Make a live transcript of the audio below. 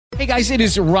Hey guys, it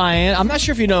is Ryan. I'm not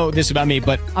sure if you know this about me,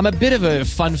 but I'm a bit of a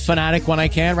fun fanatic when I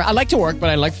can. I like to work,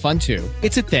 but I like fun too.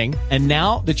 It's a thing. And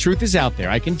now the truth is out there.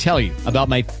 I can tell you about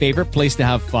my favorite place to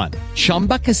have fun.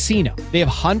 Chumba Casino. They have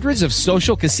hundreds of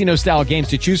social casino style games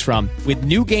to choose from with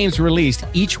new games released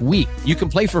each week. You can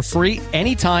play for free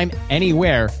anytime,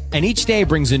 anywhere. And each day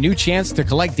brings a new chance to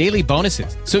collect daily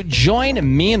bonuses. So join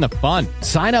me in the fun.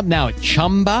 Sign up now at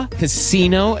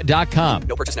ChumbaCasino.com.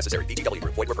 No purchase necessary. VGW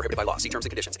Group. Void where prohibited by law. See terms and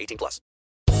conditions. 18+.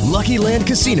 Lucky Land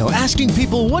Casino, asking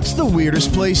people, what's the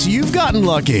weirdest place you've gotten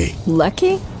lucky?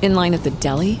 Lucky? In line at the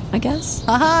deli, I guess?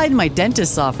 Aha, in my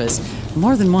dentist's office.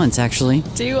 More than once, actually.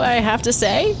 Do I have to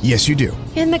say? Yes, you do.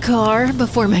 In the car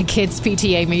before my kids'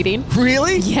 PTA meeting.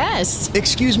 Really? Yes.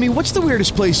 Excuse me, what's the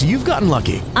weirdest place you've gotten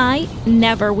lucky? I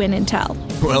never win and tell.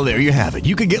 Well, there you have it.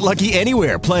 You can get lucky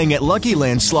anywhere, playing at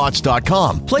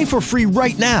LuckyLandSlots.com. Play for free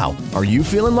right now. Are you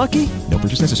feeling lucky? No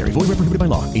purchase necessary. Void where prohibited by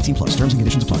law. 18+. Terms and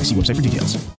conditions apply. See website for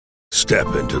details.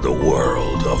 Step into the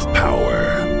world of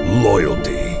power,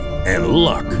 loyalty, and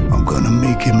luck. I'm gonna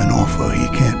make him an offer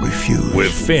he can't refuse.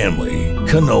 With family,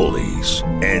 cannolis,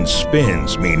 and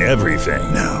spins mean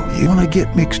everything. Now, you wanna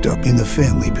get mixed up in the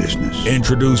family business.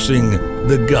 Introducing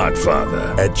The Godfather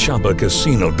at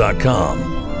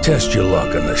ChumbaCasino.com. Test your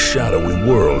luck in the shadowy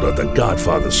world of The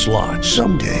Godfather slot.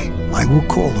 Someday, I will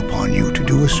call upon you to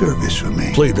do a service for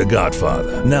me. Play The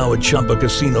Godfather now at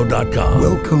ChumbaCasino.com.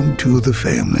 Welcome to the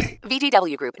family.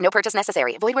 VGW Group. No purchase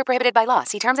necessary. Void where prohibited by law.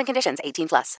 See terms and conditions.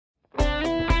 18+.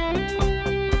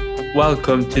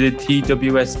 Welcome to the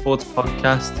TWS Sports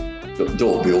Podcast.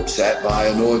 Don't be upset by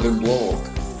a northern bloke.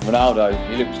 Ronaldo,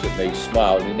 he looked at me,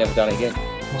 smiled, and he never done it again.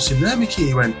 What's in there, Mickey?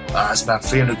 He went, that's about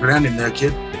 300 grand in there,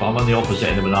 kid. If I'm on the opposite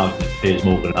end of an argument with Piers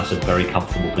Morgan, that's a very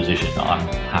comfortable position that I'm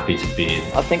happy to be in.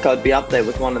 I think I'd be up there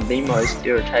with one of the most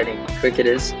irritating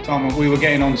cricketers. Tom, we were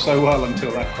getting on so well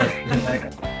until that question.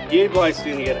 You boys are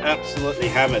going to get absolutely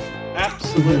hammered.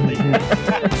 Absolutely.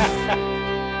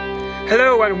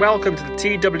 Hello and welcome to the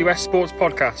TWS Sports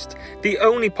Podcast, the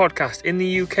only podcast in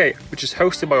the UK which is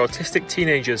hosted by autistic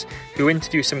teenagers who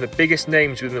interview some of the biggest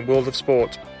names within the world of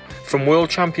sport. From world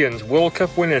champions, World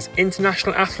Cup winners,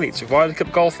 international athletes, Ryder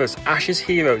Cup golfers, Ashes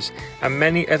heroes, and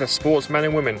many other sportsmen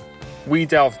and women, we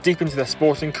delve deep into their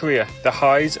sporting career, the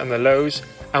highs and the lows,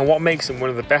 and what makes them one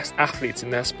of the best athletes in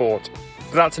their sport.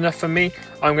 But that's enough from me.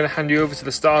 I'm going to hand you over to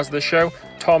the stars of the show,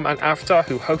 Tom and Avatar,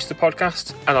 who host the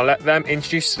podcast, and I'll let them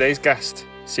introduce today's guest.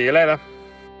 See you later.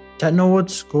 Technowood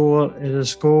School is a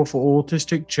school for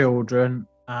autistic children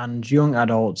and young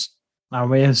adults, and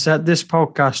we have set this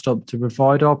podcast up to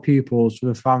provide our pupils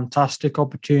with a fantastic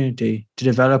opportunity to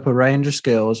develop a range of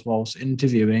skills whilst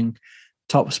interviewing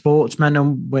top sportsmen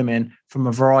and women from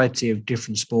a variety of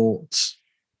different sports.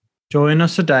 Joining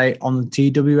us today on the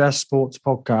TWS Sports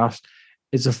Podcast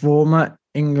is a former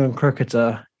England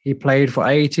cricketer. He played for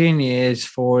 18 years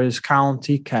for his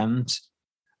county, Kent,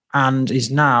 and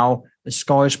is now a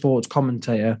Sky Sports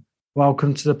commentator.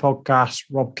 Welcome to the podcast,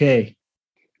 Rob Key.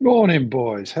 Morning,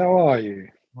 boys. How are you?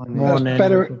 Morning.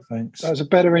 That was a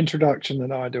better introduction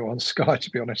than I do on Sky, to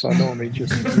be honest. I normally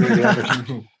just really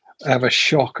have a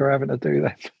shocker having to do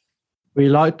that. We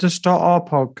like to start our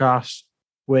podcast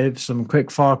with some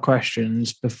quick-fire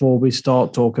questions before we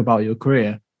start talking about your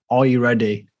career. Are you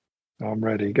ready? I'm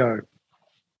ready. Go.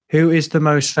 Who is the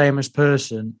most famous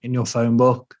person in your phone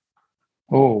book?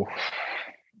 Oh,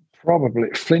 probably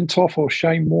Flintoff or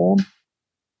Shane Warne.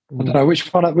 I don't know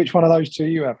which one of those two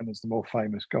you having is the more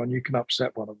famous. Go on, you can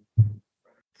upset one of them.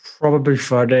 Probably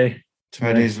Freddie.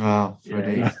 Freddie as well.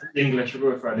 Freddie. Yeah. English, we'll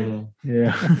go with Freddie.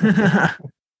 Yeah.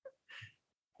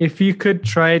 If you could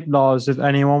trade lives with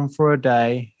anyone for a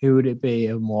day, who would it be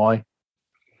and why?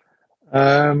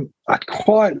 I'd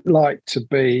quite like to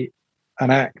be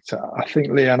an actor. I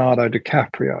think Leonardo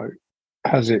DiCaprio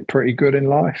has it pretty good in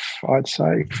life, I'd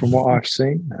say, from what I've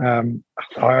seen.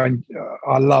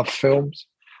 I love films.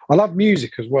 I love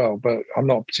music as well, but I'm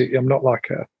not like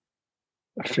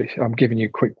I'm giving you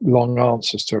quick, long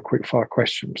answers to a quick fire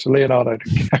question. So Leonardo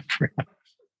DiCaprio.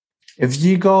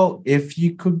 If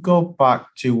you could go back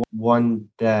to one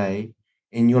day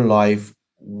in your life,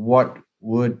 what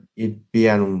would it be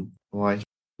and why?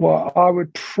 Well, I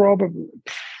would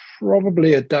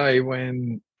probably a day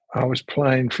when I was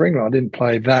playing for England. I didn't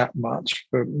play that much,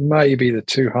 but maybe the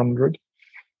 200.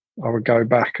 I would go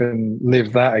back and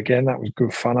live that again. That was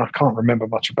good fun. I can't remember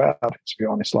much about it, to be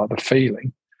honest, like the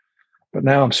feeling. But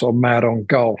now I'm sort of mad on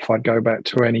golf. I'd go back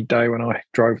to any day when I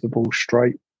drove the ball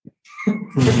straight.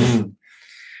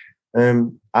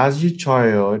 As your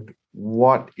child,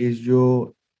 what is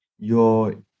your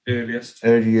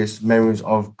earliest memories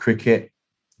of cricket?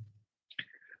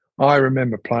 I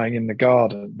remember playing in the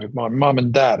garden with my mum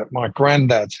and dad at my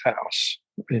granddad's house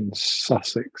in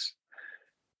Sussex,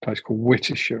 a place called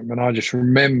Wittersham. And I just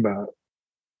remember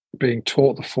being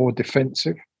taught the forward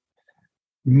defensive.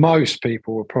 Most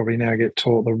people will probably now get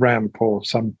taught the ramp or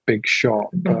some big shot,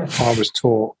 but I was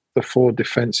taught the forward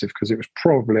defensive because it was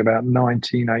probably about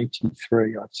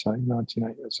 1983, I'd say,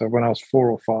 1980. So when I was 4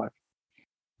 or 5.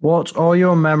 What are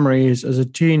your memories as a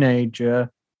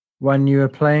teenager when you were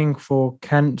playing for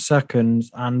Kent Seconds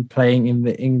and playing in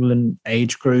the England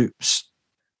age groups?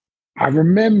 I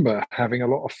remember having a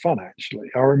lot of fun, actually.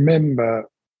 I remember,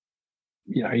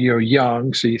 you're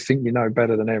young, so you think you know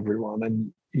better than everyone,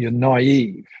 and you're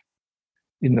naive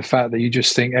in the fact that you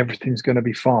just think everything's going to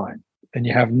be fine and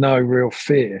you have no real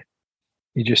fear.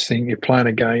 You just think you're playing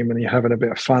a game and you're having a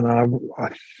bit of fun. And I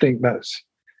think that's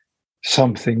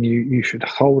something you should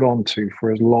hold on to for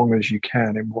as long as you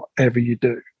can in whatever you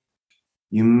do.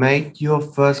 You make your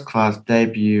first class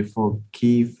debut for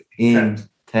Keith in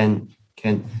Kent.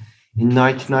 In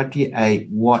 1998,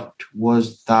 what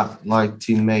was that like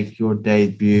to make your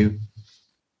debut?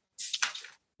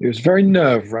 It was very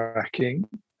nerve-wracking,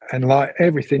 and like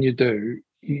everything you do,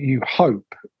 you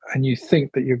hope and you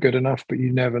think that you're good enough, but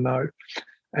you never know.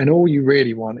 And all you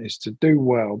really want is to do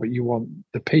well, but you want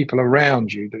the people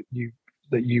around you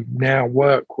that you now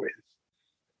work with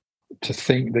to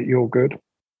think that you're good.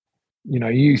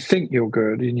 You think you're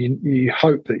good, and you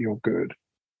hope that you're good,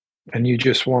 and you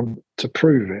just want to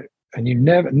prove it. And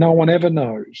no one ever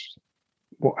knows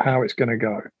how it's going to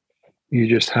go. You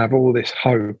just have all this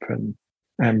hope and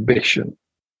ambition,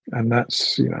 and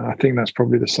that's I think that's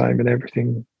probably the same in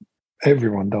everything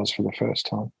everyone does for the first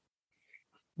time.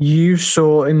 You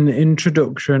saw in the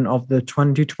introduction of the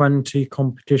 2020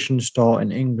 competition start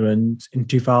in England in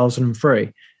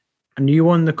 2003, and you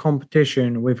won the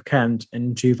competition with Kent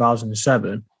in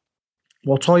 2007.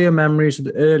 What are your memories of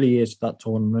the early years of that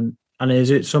tournament, and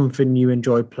is it something you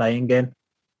enjoy playing in?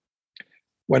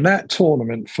 When that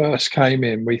tournament first came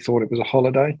in, we thought it was a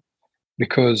holiday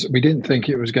because we didn't think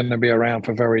it was going to be around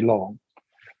for very long.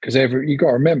 Because you got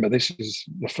to remember, this is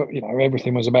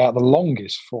everything was about the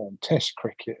longest form, Test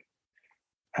cricket,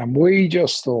 and we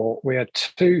just thought we had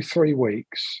 2-3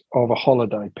 weeks of a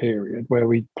holiday period where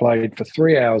we played for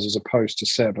 3 hours as opposed to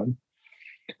 7.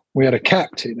 We had a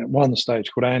captain at one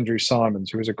stage called Andrew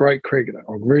Simons, who was a great cricketer,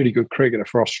 a really good cricketer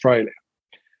for Australia.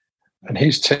 And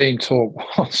his team talk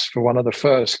was for one of the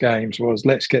first games was,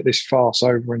 let's get this farce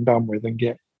over and done with and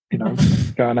get,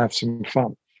 go and have some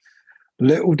fun.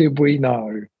 Little did we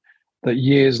know that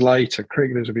years later,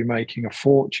 cricketers would be making a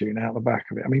fortune out the back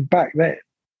of it. I mean, back then,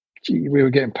 we were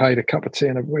getting paid a cup of tea,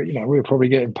 and we were probably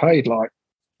getting paid like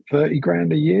 30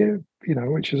 grand a year,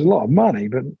 which is a lot of money,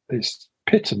 but it's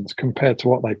pittance compared to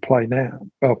what they pay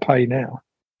now.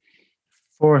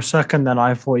 For a second, then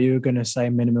I thought you were going to say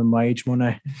minimum wage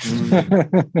money.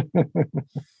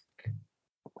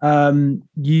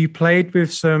 You played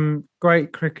with some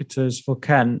great cricketers for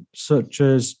Kent, such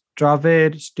as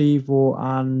Dravid, Steve Waugh,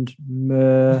 and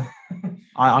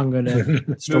I'm going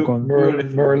to stuck on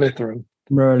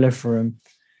Muralitharan.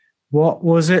 What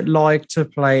was it like to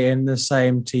play in the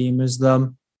same team as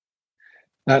them?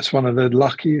 That's one of the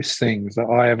luckiest things that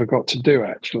I ever got to do,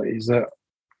 actually, is that,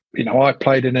 I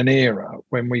played in an era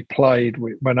when I played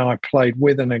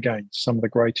with and against some of the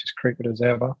greatest cricketers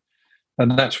ever.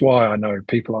 And that's why I know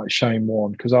people like Shane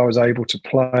Warne, because I was able to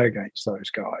play against those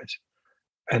guys.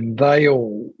 And they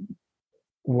all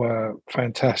were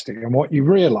fantastic. And what you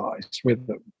realised with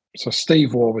them, so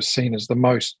Steve Waugh was seen as the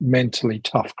most mentally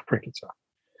tough cricketer.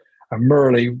 And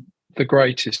Murali,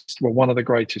 one of the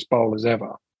greatest bowlers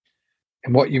ever.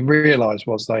 And what you realise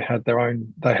was they had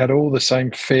all the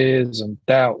same fears and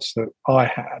doubts that I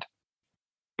had,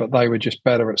 but they were just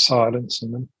better at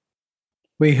silencing them.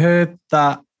 We heard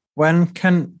that when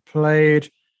Kent played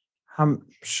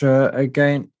Hampshire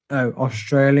against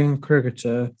Australian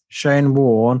cricketer Shane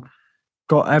Warne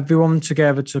got everyone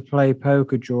together to play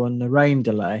poker during the rain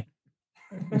delay.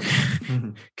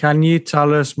 Can you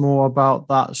tell us more about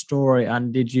that story,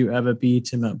 and did you ever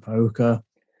beat him at poker?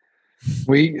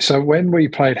 When we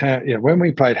played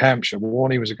Hampshire,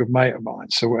 Warney was a good mate of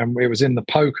mine. So it was in the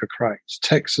poker crates,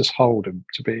 Texas Hold'em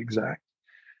to be exact.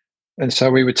 And so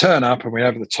we would turn up and we'd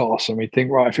have the toss and we'd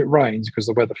think, right, if it rains, because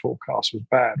the weather forecast was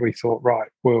bad, we thought, right,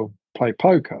 we'll play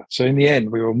poker. So in the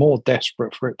end, we were more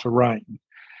desperate for it to rain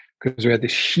because we had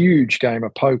this huge game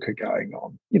of poker going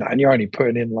on, and you're only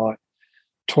putting in like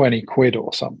 20 quid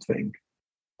or something.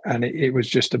 And it was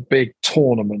just a big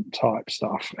tournament type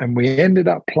stuff. And we ended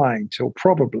up playing till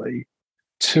probably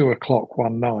 2:00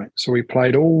 one night. So we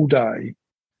played all day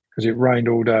because it rained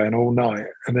all day and all night.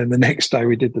 And then the next day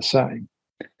we did the same.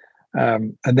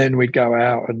 And then we'd go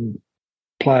out and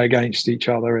play against each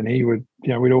other, and he would,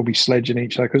 we'd all be sledging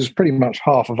each other because it's pretty much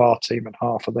half of our team and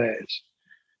half of theirs.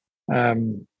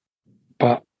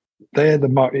 But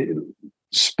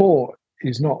sport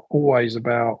is not always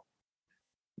about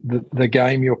the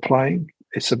game you're playing.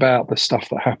 It's about the stuff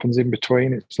that happens in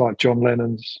between. It's like John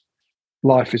Lennon's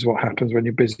life is what happens when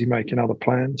you're busy making other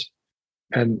plans.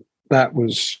 And that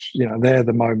was, they're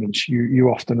the moments you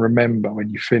often remember when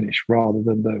you finish rather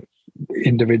than the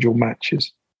individual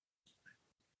matches.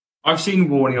 I've seen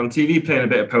Warney on TV playing a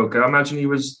bit of poker. I imagine he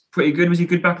was pretty good. Was he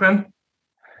good back then?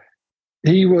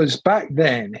 He was back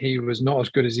then. He was not as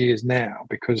good as he is now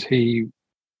because he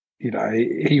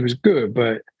was good,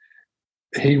 but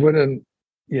he wouldn't.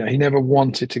 He never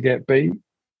wanted to get beat,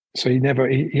 so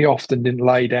he often didn't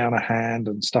lay down a hand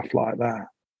and stuff like that.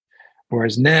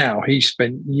 Whereas now he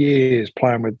spent years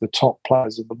playing with the top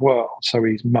players in the world, so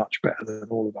he's much better than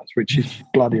all of us, which is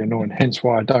bloody annoying. Hence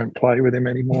why I don't play with him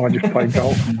anymore. I just play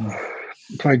golf.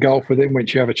 Play golf with him,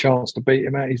 which you have a chance to beat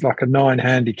him at. He's like a 9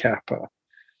 handicapper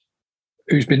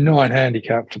who's been 9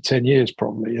 handicapped for 10 years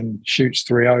probably and shoots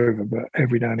 3 over, but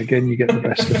every now and again you get the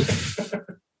best of it.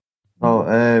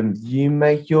 You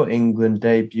make your England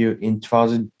debut in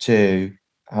 2002,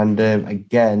 and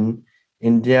again,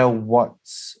 India, what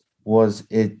was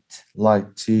it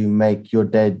like to make your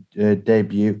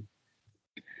debut?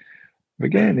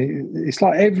 Again, it's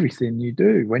like everything you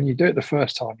do. When you do it the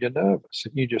first time, you're nervous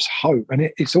and you just hope. And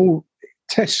it's all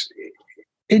test.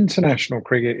 International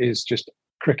cricket is just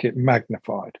cricket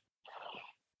magnified.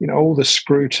 All the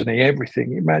scrutiny,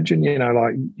 everything. Imagine,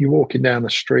 like you're walking down the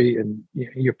street and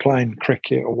you're playing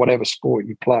cricket or whatever sport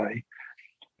you play,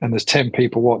 and there's 10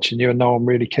 people watching you and no one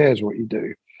really cares what you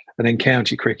do. And in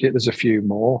county cricket, there's a few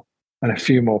more, and a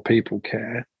few more people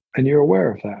care, and you're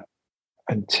aware of that.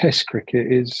 And test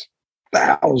cricket is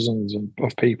thousands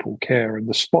of people care, and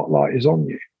the spotlight is on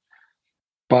you.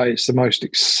 But it's the most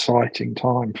exciting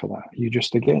time for that. You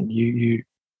just, again, you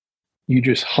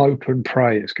just hope and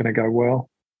pray it's going to go well,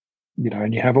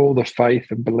 and you have all the faith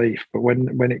and belief. But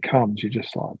when it comes, you're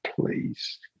just like,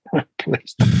 please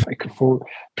don't make a fool.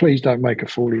 Please don't make a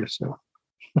fool of yourself.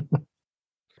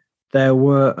 There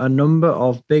were a number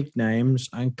of big names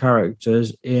and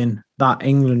characters in that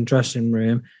England dressing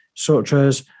room, such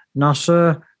as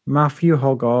Nasser, Matthew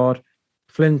Hoggard,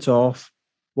 Flintoff.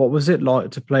 What was it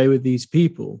like to play with these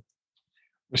people?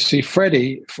 See,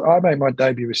 Freddie, I made my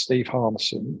debut with Steve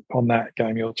Harmison on that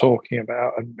game you're talking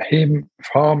about, and him,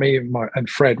 Harmy, and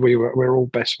Fred, we're all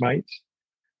best mates.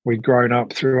 We'd grown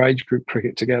up through age group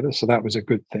cricket together, so that was a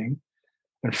good thing.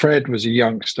 And Fred was a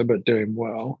youngster but doing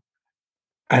well.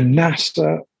 And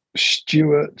Nasser,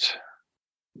 Stewart,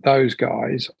 those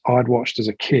guys I'd watched as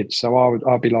a kid, so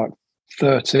I'd be like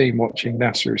 13 watching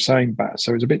Nasser Hussain bat.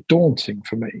 So it was a bit daunting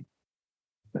for me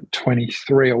at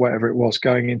 23 or whatever it was,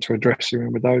 going into a dressing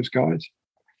room with those guys.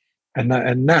 And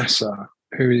Nasser,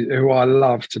 who I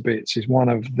love to bits, is one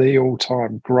of the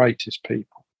all-time greatest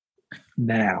people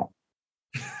now.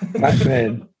 Back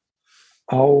then,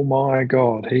 oh my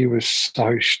God, he was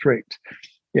so strict.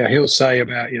 Yeah, he'll say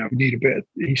about, we need a bit,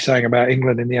 he's saying about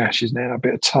England in the Ashes now, a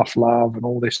bit of tough love and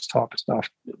all this type of stuff.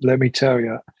 Let me tell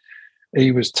you,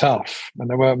 he was tough and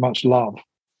there weren't much love.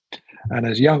 And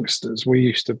as youngsters,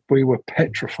 we were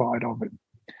petrified of him.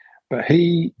 But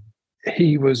he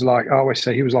was like, I always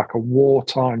say, he was like a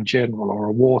wartime general or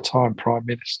a wartime prime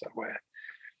minister where,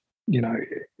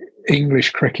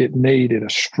 English cricket needed a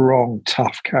strong,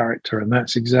 tough character. And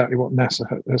that's exactly what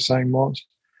Nasser Hussain was.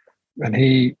 And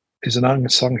he is an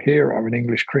unsung hero in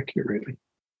English cricket, really.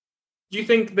 Do you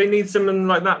think they need someone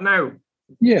like that now?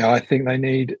 Yeah, I think they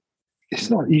need.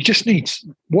 It's not. You just need.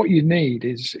 What you need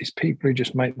is people who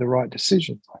just make the right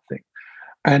decisions. I think,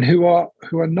 and who are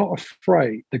not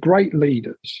afraid. The great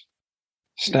leaders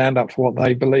stand up for what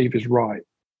they believe is right,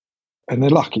 and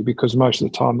they're lucky because most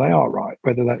of the time they are right.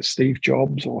 Whether that's Steve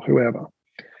Jobs or whoever,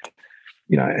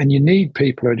 And you need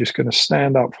people who are just going to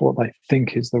stand up for what they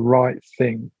think is the right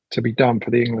thing to be done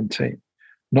for the England team.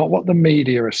 Not what the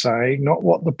media are saying, not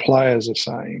what the players are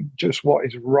saying, just what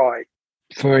is right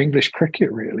for English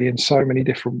cricket, really, in so many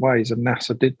different ways. And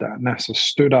Nasser did that. Nasser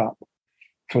stood up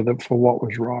for what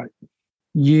was right.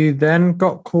 You then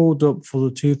got called up for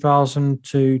the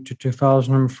 2002 to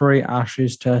 2003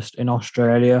 Ashes test in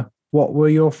Australia. What were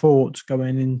your thoughts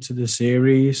going into the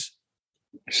series?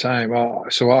 Same.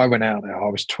 So I went out there. I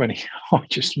was 20. I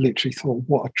just literally thought,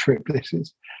 what a trip this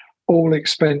is. All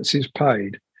expenses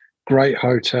paid, great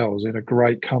hotels in a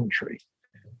great country.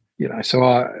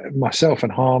 So myself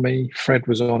and Harmy, Fred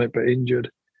was on it but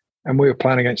injured. And we were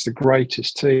playing against the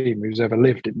greatest team who's ever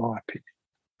lived, in my opinion.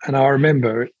 And I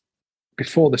remember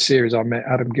before the series, I met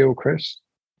Adam Gilchrist,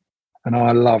 and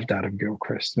I loved Adam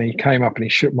Gilchrist. And he came up and he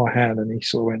shook my hand and he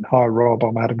sort of went, "Hi, Rob,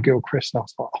 I'm Adam Gilchrist." And I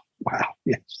was like, "Oh, wow,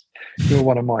 yes, you're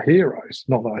one of my heroes."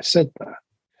 Not that I said that.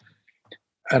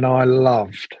 And I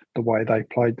loved the way they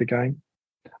played the game.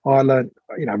 I learned,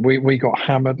 we got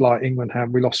hammered like England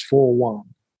had. We lost 4-1.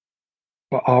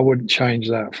 But I wouldn't change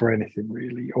that for anything,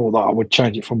 really, although I would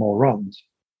change it for more runs.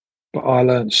 But I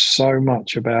learned so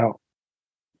much about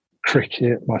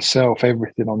cricket, myself,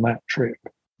 everything on that trip,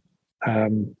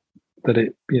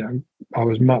 that I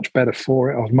was much better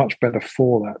for it. I was much better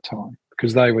for that time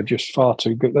because they were just far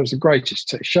too good. That was the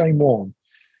greatest. Shane Warne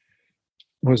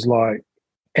was like,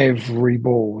 every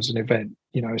ball was an event.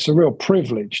 It's a real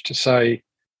privilege to say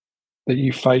that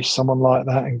you face someone like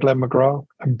that in Glenn McGrath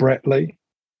and Brett Lee.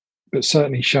 But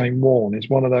certainly Shane Warne is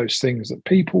one of those things that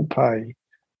people pay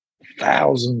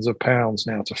thousands of pounds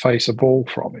now to face a ball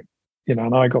from him.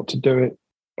 And I got to do it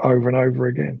over and over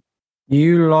again.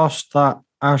 You lost that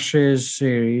Ashes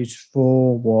series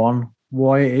 4-1.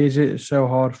 Why is it so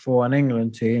hard for an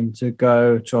England team to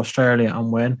go to Australia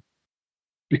and win?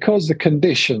 Because the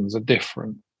conditions are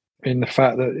different, in the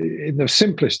fact that, in the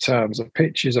simplest terms, the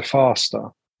pitches are faster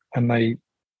and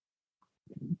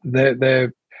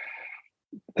they're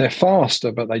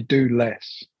faster, but they do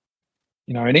less.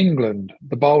 In England,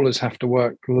 the bowlers have to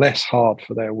work less hard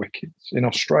for their wickets. In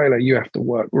Australia, you have to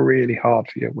work really hard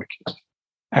for your wickets.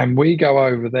 And we go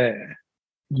over there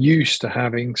used to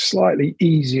having slightly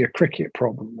easier cricket,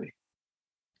 probably.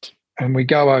 And we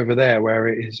go over there where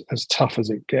it is as tough as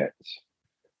it gets.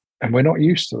 And we're not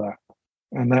used to that.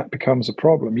 And that becomes a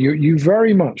problem. You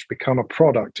very much become a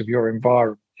product of your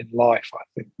environment in life, I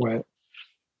think, where,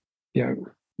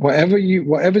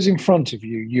 whatever's in front of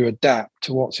you, you adapt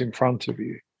to what's in front of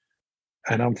you.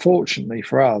 And unfortunately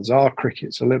for us, our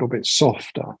cricket's a little bit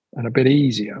softer and a bit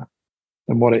easier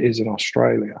than what it is in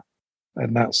Australia.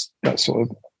 And that's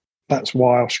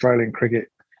why Australian cricket,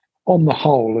 on the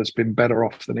whole, has been better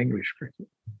off than English cricket.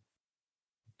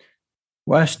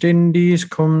 West Indies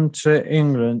come to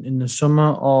England in the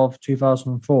summer of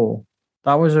 2004.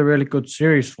 That was a really good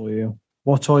series for you.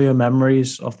 What are your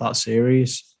memories of that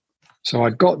series? So I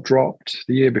got dropped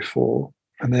the year before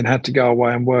and then had to go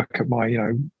away and work at my,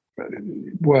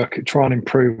 try and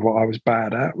improve what I was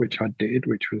bad at, which I did,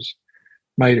 which was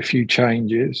made a few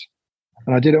changes.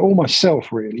 And I did it all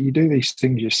myself, really. You do these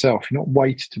things yourself. You're not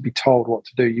waiting to be told what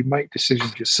to do. You make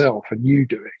decisions yourself and you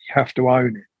do it. You have to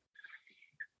own it.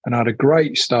 And I had a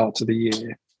great start to the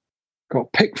year.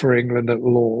 Got picked for England at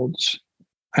Lord's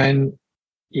and,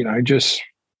 just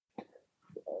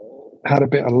had a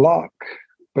bit of luck.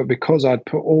 But because I'd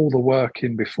put all the work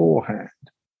in beforehand,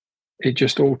 it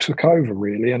just all took over,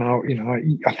 really. And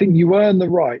I think you earn the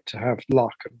right to have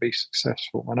luck and be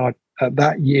successful. And at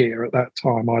that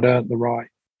time, I'd earned the right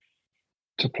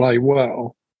to play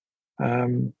well.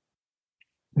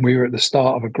 We were at the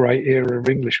start of a great era of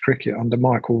English cricket under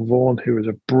Michael Vaughan, who was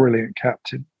a brilliant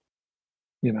captain,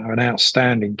 an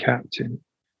outstanding captain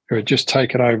who had just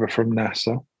taken over from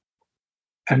Nasser.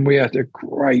 And we had there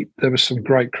were some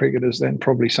great cricketers then,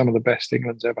 probably some of the best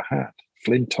England's ever had.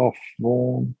 Flintoff,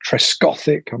 Vaughan,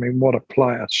 Trescothick, what a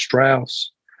player.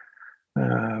 Strauss,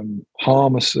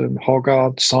 Harmison,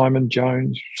 Hoggard, Simon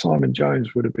Jones. Simon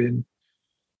Jones would have been,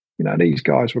 these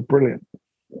guys were brilliant.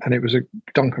 And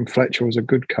Duncan Fletcher was a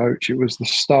good coach. It was the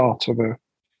start of a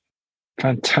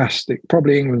fantastic,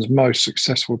 probably England's most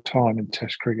successful time in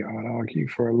Test cricket, I'd argue,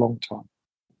 for a long time.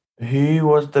 Who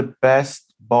was the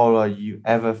best bowler you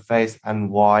ever faced and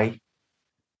why?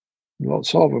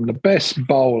 Lots of them. The best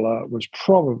bowler was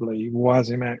probably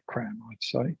Wasim Akram, I'd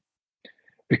say,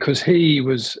 because he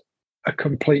was a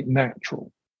complete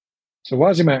natural. So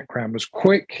Wasim Akram was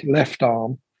quick, left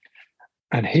arm,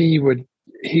 and he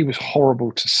was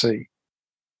horrible to see.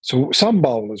 So some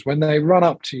bowlers, when they run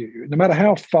up to you, no matter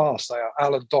how fast they are,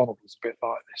 Alan Donald was a bit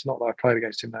like this. Not that I played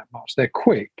against him that much. They're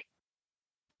quick,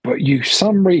 but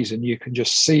some reason you can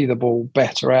just see the ball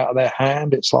better out of their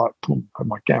hand. It's like, boom,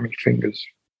 my gammy fingers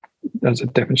as a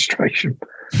demonstration.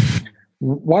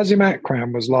 Wasim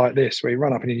Akram was like this, where you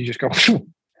run up and you just go,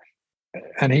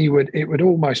 and it would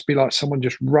almost be like someone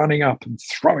just running up and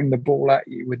throwing the ball at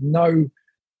you with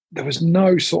there was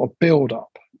no sort of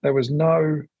build-up. There was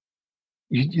no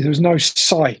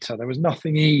sighter. There was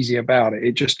nothing easy about it.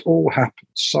 It just all happened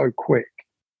so quick.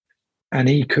 And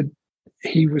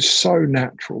he was so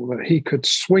natural that he could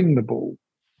swing the ball.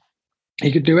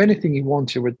 He could do anything he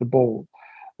wanted with the ball,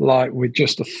 like with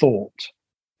just a thought.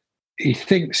 He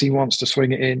thinks he wants to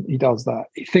swing it in, he does that.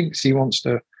 He thinks he wants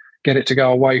to get it to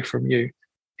go away from you,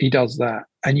 he does that,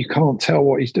 and you can't tell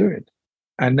what he's doing.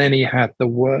 And then he had the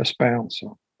worst bouncer.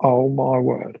 Oh my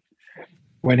word.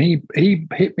 When he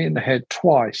hit me in the head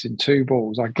twice in 2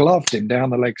 balls, I gloved him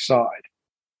down the leg side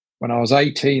when I was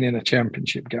 18 in a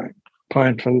championship game.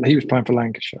 He was playing for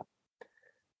Lancashire.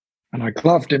 And I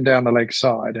gloved him down the leg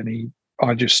side, and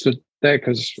I just stood there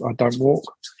because I don't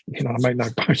walk. You know, I make no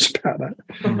bones about that.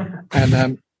 And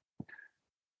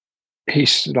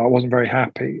I wasn't very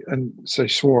happy, and so he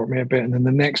swore at me a bit. And then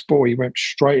the next ball, he went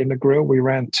straight in the grill. We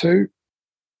ran 2,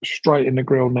 straight in the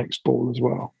grill next ball as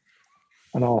well.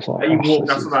 And I was like, you walked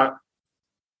after that?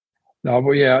 No,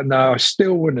 but yeah, no, I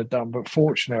still wouldn't have done. But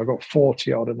fortunately, I got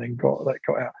 40 odd and then got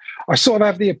out. I sort of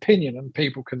have the opinion, and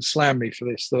people can slam me for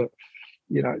this, that,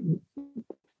 you know,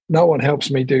 no one helps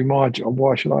me do my job.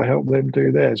 Why should I help them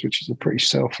do theirs? Which is a pretty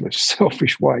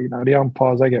selfish way. You know, the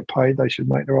umpires, they get paid. They should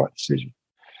make the right decision.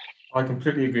 I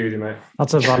completely agree with you, mate.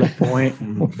 That's a valid point.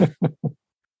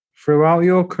 Throughout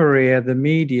your career, the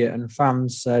media and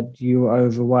fans said you were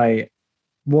overweight.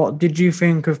 What did you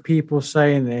think of people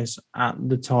saying this at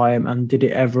the time, and did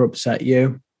it ever upset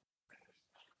you?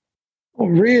 Well,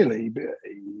 really,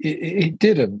 it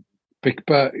didn't.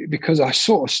 But because I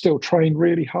sort of still trained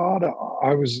really hard,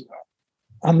 I was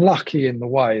unlucky in the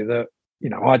way that, you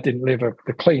know, I didn't live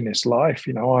the cleanest life.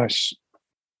 You know, I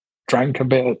drank a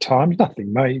bit at times,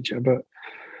 nothing major, but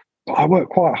I worked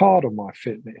quite hard on my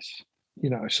fitness, you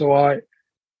know. So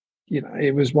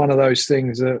it was one of those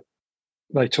things that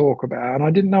they talk about, and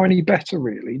I didn't know any better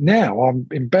really. Now I'm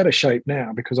in better shape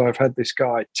now because I've had this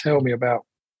guy tell me about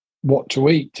what to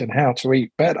eat and how to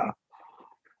eat better.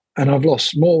 And I've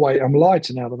lost more weight. I'm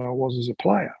lighter now than I was as a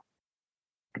player.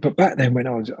 But back then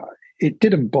it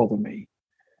didn't bother me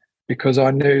because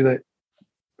I knew that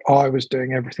I was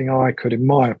doing everything I could, in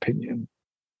my opinion,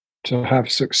 to have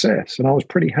success. And I was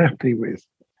pretty happy with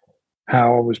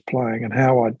how I was playing and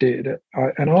how I did it.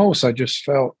 And I also just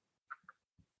felt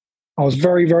I was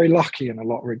very, very lucky in a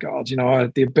lot of regards. You know, I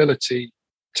had the ability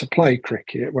to play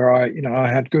cricket where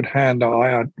I had good hand-eye, I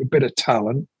had a bit of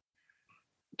talent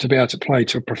to be able to play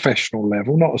to a professional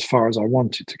level, not as far as I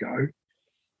wanted to go.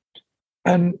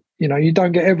 And, you know, you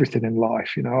don't get everything in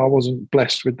life. You know, I wasn't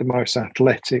blessed with the most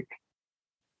athletic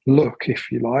look,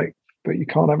 if you like, but you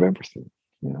can't have everything.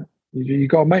 You know, you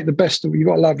got to make the best of. You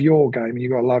got to love your game, and you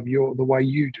got to love the way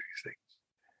you do things.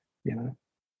 You know,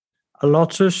 a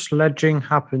lot of sledging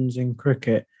happens in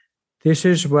cricket. This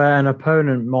is where an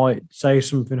opponent might say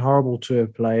something horrible to a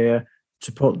player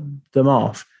to put them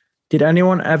off. Did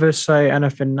anyone ever say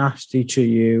anything nasty to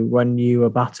you when you were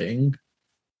batting?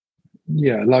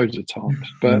 Yeah, loads of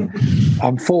times. But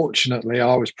unfortunately,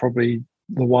 I was probably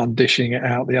the one dishing it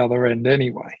out the other end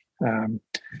anyway.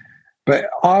 But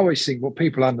I always think what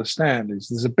people understand is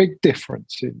there's a big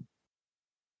difference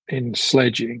in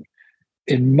sledging,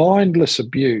 in mindless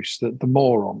abuse that the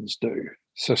morons do.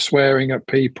 So swearing at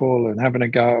people and having a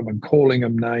go at them and calling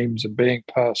them names and being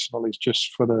personal is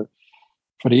just for the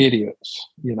idiots.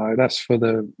 You know, that's for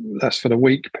the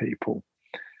weak people.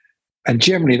 And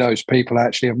generally those people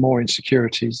actually have more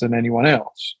insecurities than anyone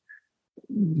else.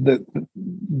 The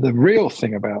real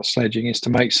thing about sledging is to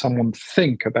make someone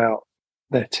think about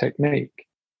their technique.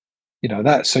 You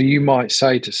know, so you might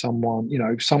say to someone, you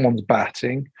know, someone's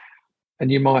batting,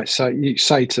 and you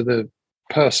say to the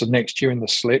person next to you in the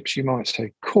slips, you might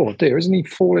say, "Oh dear, isn't he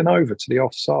falling over to the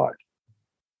offside?"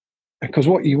 Because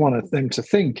what you want them to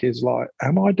think is like,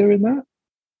 "Am I doing that?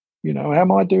 You know,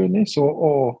 am I doing this?"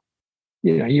 Or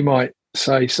you know, you might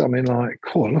say something like,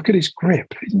 "Oh, look at his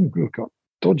grip. He's got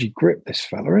dodgy grip, this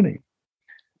fella, isn't he?"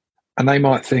 And they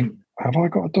might think, "Have I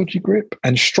got a dodgy grip?"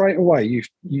 And straight away,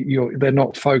 they're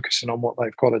not focusing on what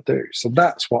they've got to do. So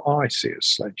that's what I see as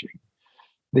sledging.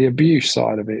 The abuse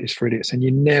side of it is for idiots. And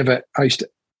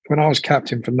when I was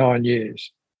captain for 9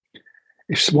 years,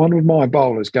 if one of my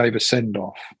bowlers gave a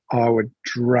send-off, I would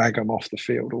drag them off the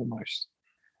field almost.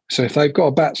 So if they've got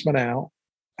a batsman out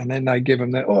and then they give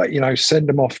them send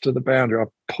them off to the boundary, I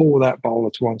pull that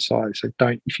bowler to one side and say,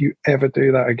 if you ever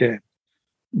do that again,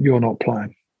 you're not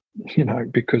playing. You know,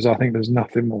 because I think there's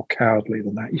nothing more cowardly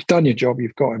than that. You've done your job,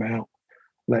 you've got him out,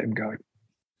 let him go.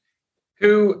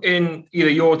 Who in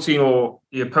either your team or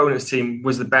the opponent's team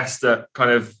was the best at kind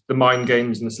of the mind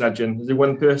games and the sledging? Is there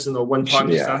one person or one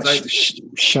time that stands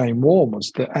out? Shane Warne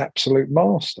was the absolute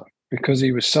master because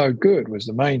he was so good was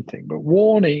the main thing. But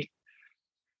Warney,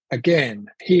 again,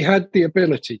 he had the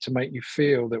ability to make you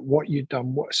feel that what you'd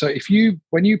done. So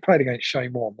when you played against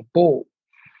Shane Warne, the ball,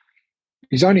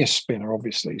 he's only a spinner,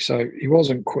 obviously, so he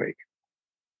wasn't quick.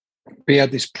 But he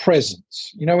had this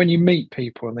presence. You know, when you meet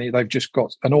people and they've just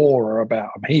got an aura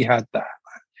about them, he had that.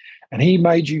 And he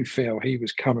made you feel he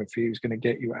was coming for you, he was going to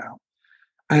get you out.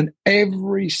 And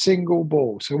every single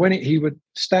ball, so when he would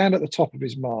stand at the top of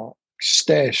his mark,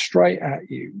 stare straight at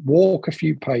you, walk a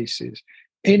few paces,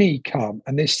 in he'd come,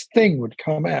 and this thing would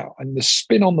come out, and the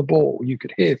spin on the ball, you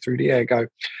could hear through the air go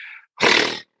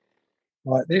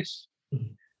like this.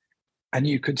 And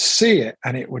you could see it,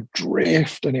 and it would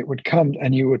drift, and it would come,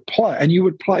 and you would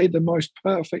play the most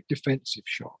perfect defensive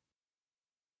shot.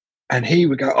 And he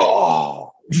would go,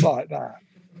 oh, like that.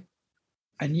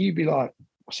 And you'd be like,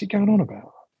 what's he going on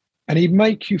about? And he'd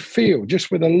make you feel,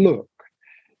 just with a look,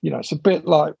 it's a bit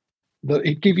like,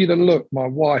 he'd give you the look my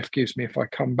wife gives me if I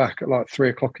come back at like 3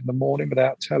 o'clock in the morning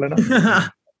without telling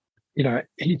her.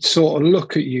 He'd sort of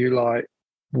look at you like,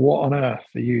 what on earth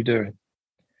are you doing?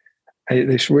 And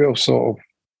this real sort of,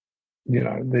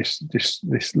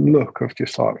 this look of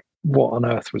just like, what on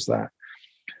earth was that?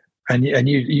 And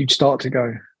you'd start to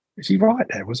go, is he right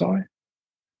there? Was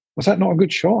that not a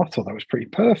good shot? I thought that was pretty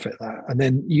perfect, that. And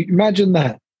then you imagine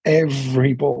that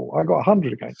every ball. I got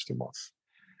 100 against him once.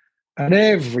 And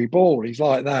every ball, he's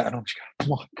like that. And I'm just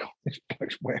going, oh my God, this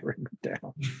bloke's wearing me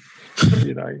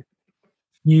down.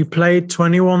 You played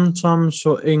 21 times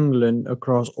for England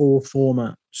across all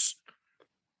formats.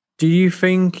 Do you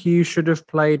think you should have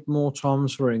played more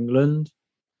times for England?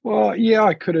 Well, yeah,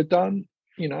 I could have done.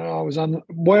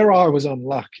 Where I was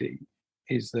unlucky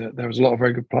is that there was a lot of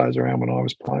very good players around when I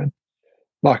was playing.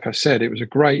 Like I said, it was a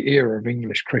great era of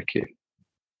English cricket.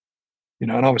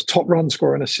 And I was top run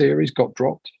scorer in a series, got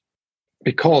dropped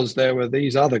because there were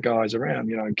these other guys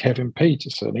around, Kevin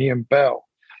Peterson, Ian Bell,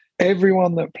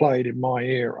 everyone that played in my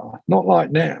era, not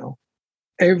like now,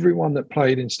 everyone that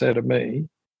played instead of me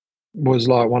was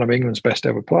like one of England's best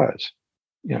ever players.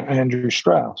 Andrew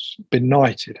Strauss, been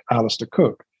knighted. Alistair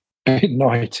Cook, been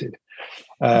knighted.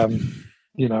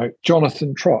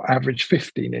 Jonathan Trott, averaged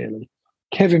 50 nearly.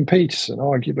 Kevin Peterson,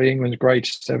 arguably England's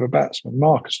greatest ever batsman.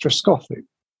 Marcus Trescothick,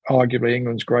 arguably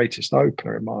England's greatest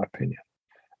opener, in my opinion.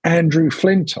 Andrew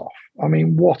Flintoff, I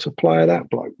mean, what a player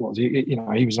that bloke was. He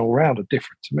was an all-rounder,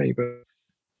 different to me, but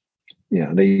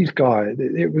these guys,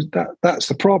 it was that's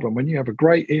the problem. When you have a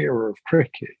great era of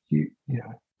cricket,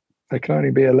 there can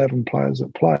only be 11 players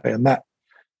that play, and that,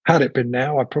 had it been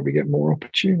now, I'd probably get more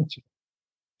opportunity.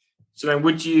 So then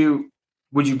would you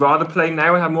rather play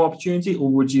now and have more opportunity, or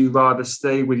would you rather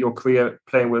stay with your career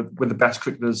playing with the best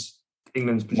cricketers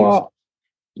England's produced? Well,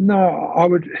 no, I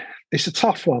would. It's a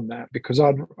tough one, that, because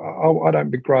I don't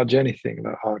begrudge anything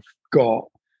that I've got,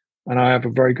 and I have a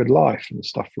very good life and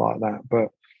stuff like that. But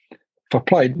if I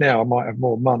played now, I might have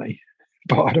more money.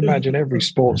 But I'd imagine every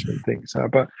sportsman thinks so.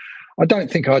 But I don't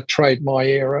think I'd trade my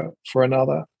era for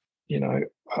another.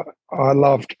 I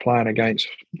loved playing against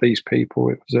these people.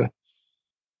 It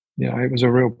was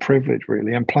a real privilege,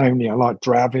 really. And playing, like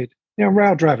Dravid.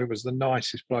 Raul Dravid was the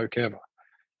nicest bloke ever.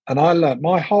 And I learned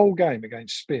my whole game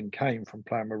against spin came from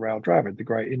playing with Raul Dravid, the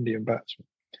great Indian batsman.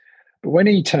 But when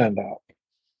he turned up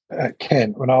at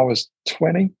Kent when I was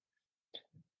 20,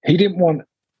 he didn't want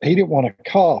a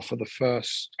car for the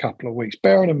first couple of weeks.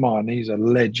 Bearing in mind, these are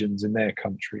legends in their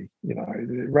country.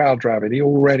 Raul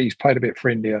Dravid, he's played a bit for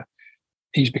India.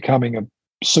 He's becoming a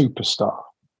superstar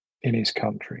in his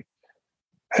country.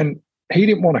 And he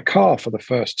didn't want a car for the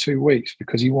first 2 weeks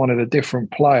because he wanted a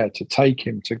different player to take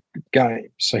him to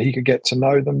games so he could get to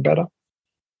know them better. I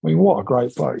mean, what a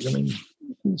great bloke. I mean,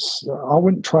 I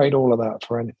wouldn't trade all of that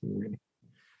for anything, really.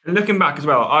 And looking back as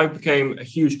well, I became a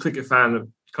huge cricket fan of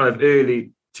kind of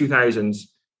early 2000s,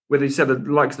 where they said the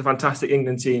likes of the fantastic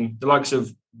England team, the likes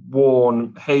of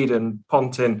Warne, Hayden,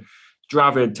 Ponting,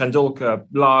 Dravid, Tendulkar,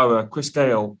 Lara, Chris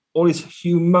Gale, all these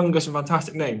humongous and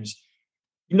fantastic names.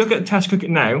 You look at Test cricket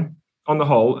now, on the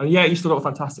whole, and yeah, you still got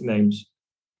fantastic names,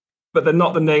 but they're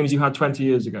not the names you had 20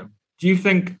 years ago. Do you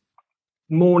think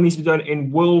more needs to be done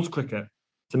in world cricket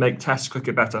to make Test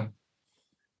cricket better?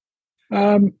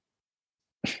 I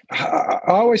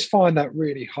always find that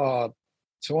really hard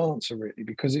to answer, really,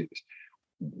 because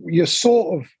your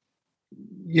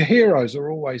heroes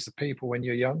are always the people when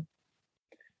you're young.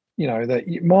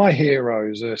 My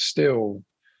heroes are still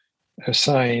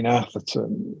Hussain,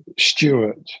 Atherton,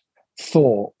 Stewart,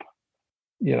 Thorpe.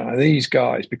 These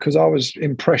guys, because I was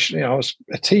impressed. I was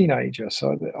a teenager,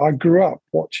 so I grew up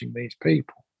watching these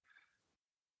people.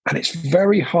 And it's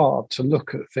very hard to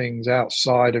look at things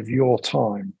outside of your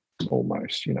time,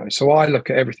 almost, So I look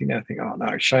at everything and I think, oh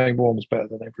no, Shane Warne's better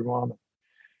than everyone.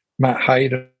 Matt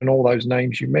Hayden and all those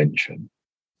names you mentioned.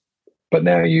 But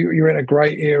now you're in a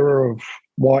great era of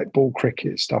white ball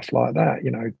cricket, stuff like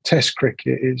that. Test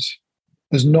cricket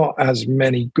there's not as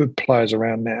many good players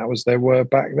around now as there were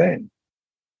back then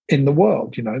in the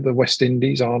world. The West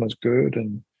Indies aren't as good,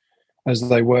 and as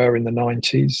they were in the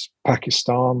 90s.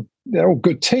 Pakistan, they're all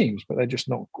good teams, but they're just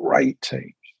not great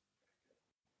teams.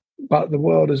 But the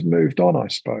world has moved on, I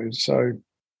suppose. So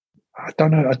I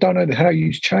don't know how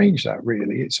you change that,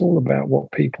 really. It's all about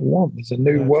what people want. There's a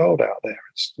new world out there.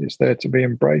 It's there to be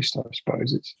embraced, I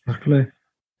suppose. It's Exactly.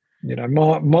 You know,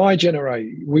 my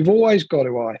generation, you've always got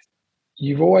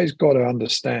to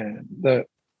understand that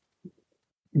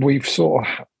my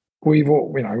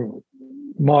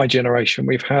generation,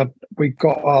 we've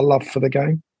got our love for the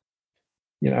game,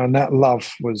 you know, and that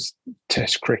love was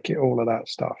Test cricket, all of that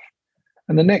stuff.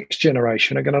 And the next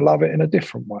generation are going to love it in a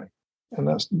different way. And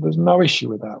there's no issue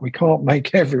with that. We can't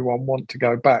make everyone want to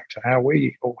go back to how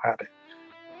we all had it.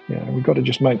 You know, we've got to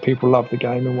just make people love the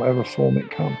game in whatever form it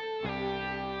comes.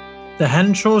 The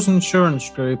Henshaw's Insurance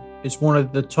Group is one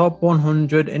of the top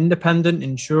 100 independent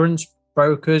insurance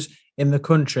brokers in the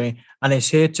country and is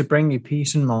here to bring you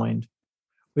peace of mind.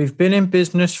 We've been in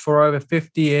business for over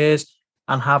 50 years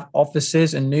and have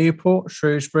offices in Newport,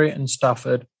 Shrewsbury and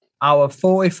Stafford. Our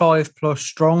 45 plus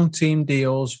strong team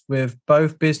deals with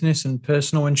both business and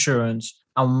personal insurance,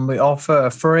 and we offer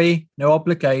a free, no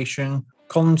obligation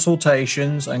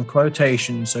consultations and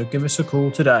quotations, so give us a call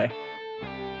today.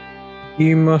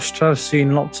 You must have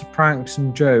seen lots of pranks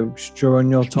and jokes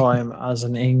during your time as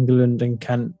an England and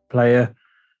Kent player.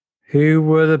 Who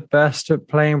were the best at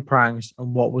playing pranks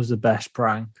and what was the best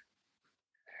prank?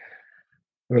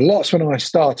 There were lots when I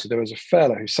started. There was a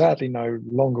fella who sadly no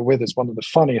longer with us. One of the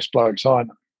funniest blokes I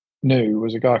knew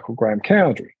was a guy called Graham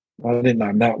Cowdery. I didn't know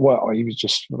him that well. He was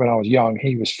just, when I was young,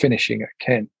 he was finishing at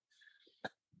Kent.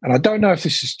 And I don't know if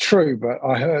this is true, but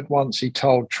I heard once he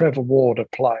told Trevor Ward, a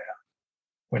player,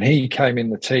 when he came in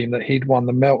the team, that he'd won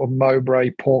the Melton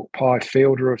Mowbray Pork Pie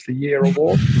Fielder of the Year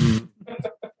award.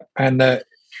 And that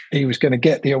he was going to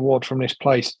get the award from this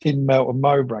place in Melton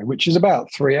Mowbray, which is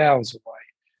about 3 hours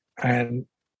away. And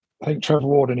I think Trevor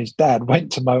Ward and his dad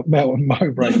went to Melton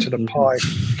Mowbray to the pie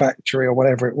factory or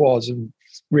whatever it was and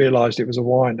realised it was a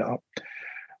wind-up.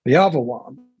 The other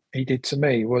one he did to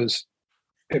me was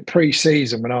at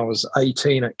pre-season when I was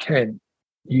 18 at Kent.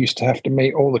 You used to have to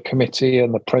meet all the committee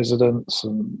and the presidents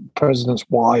and president's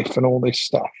wife and all this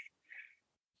stuff.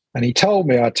 And he told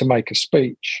me I had to make a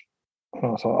speech.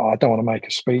 And I thought, I don't want to make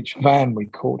a speech. Van, we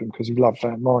called him because he loved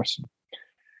Van Morrison.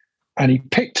 And he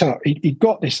picked up, he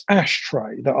got this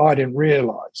ashtray that I didn't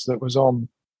realise that was on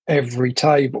every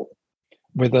table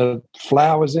with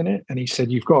flowers in it. And he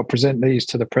said, you've got to present these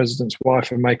to the president's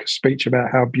wife and make a speech about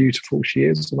how beautiful she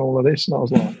is and all of this. And I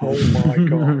was like, oh my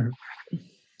God.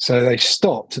 So they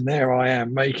stopped, and there I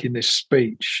am making this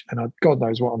speech, and God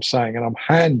knows what I'm saying, and I'm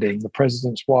handing the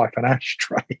president's wife an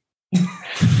ashtray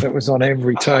that was on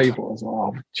every table. I was like,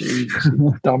 oh, Jesus,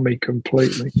 you've done me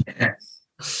completely.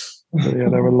 But yeah,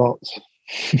 there were lots.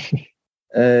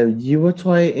 You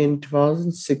retired in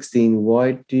 2016.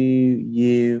 Why do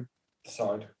you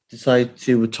decide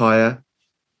to retire?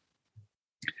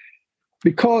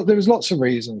 Because there was lots of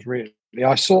reasons, really.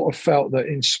 I sort of felt that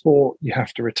in sport you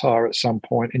have to retire at some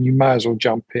point and you may as well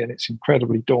jump in. It's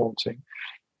incredibly daunting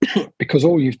because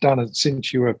all you've done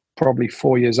since you were probably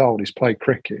 4 years old is play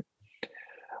cricket.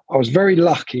 I was very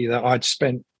lucky that I'd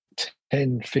spent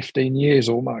 10, 15 years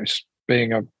almost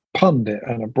being a pundit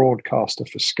and a broadcaster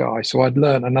for Sky. So I'd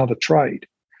learned another trade.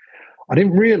 I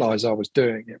didn't realise I was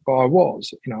doing it, but I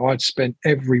was. You know, I'd spent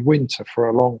every winter for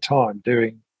a long time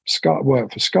doing Sky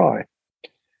work for Sky.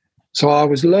 So I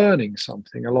was learning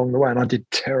something along the way, and I did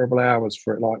terrible hours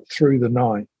for it, like through the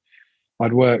night.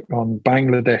 I'd work on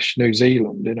Bangladesh, New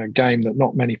Zealand in a game that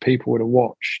not many people would have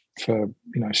watched for,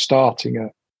 starting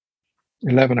at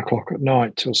 11 o'clock at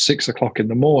night till 6 o'clock in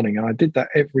the morning. And I did that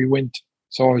every winter.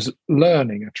 So I was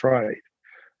learning a trade.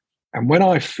 And when in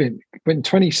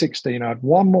 2016, I had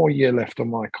one more year left on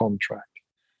my contract.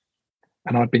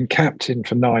 And I'd been captain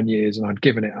for 9 years and I'd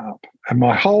given it up. And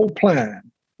my whole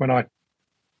plan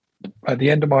at the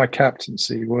end of my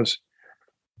captaincy was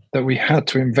that we had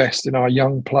to invest in our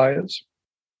young players.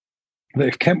 That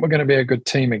if Kent were going to be a good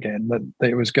team again, that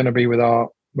it was going to be with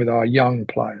our young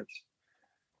players.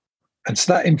 And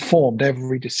so that informed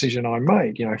every decision I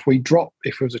made. If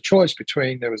there was a choice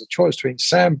between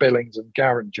Sam Billings and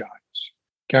Gareth Jones.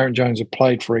 Gareth Jones had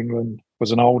played for England,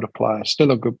 was an older player,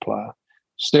 still a good player,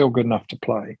 still good enough to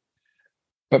play.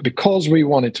 But because we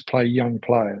wanted to play young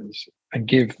players and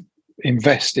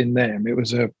invest in them, it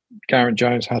was Gareth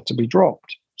Jones had to be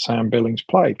dropped. Sam Billings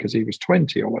played because he was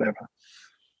 20 or whatever.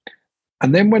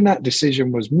 And then when that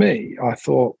decision was me, I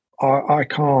thought, I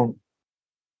can't,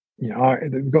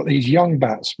 we've got these young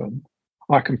batsmen.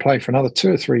 I can play for another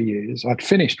 2 or 3 years. I'd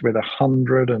finished with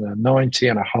 100 and a 90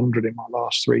 and 100 in my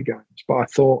last 3 games. But I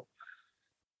thought,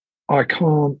 I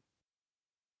can't,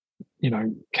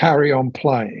 carry on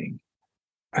playing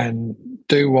and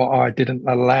do what I didn't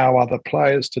allow other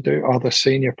players to do, other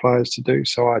senior players to do.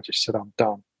 So I just said, I'm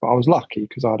done. But I was lucky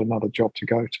because I had another job to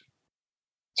go to.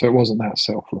 So it wasn't that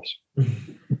selfless.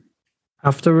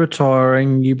 After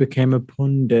retiring, you became a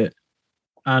pundit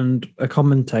and a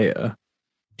commentator.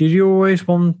 Did you always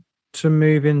want to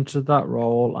move into that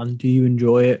role, and do you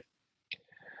enjoy it?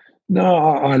 No,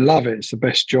 I love it. It's the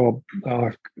best job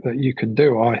that you can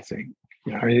do, I think.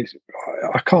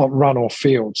 I can't run or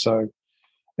field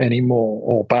anymore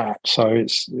or bat, so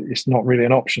it's not really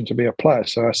an option to be a player.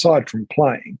 So aside from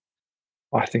playing,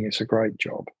 I think it's a great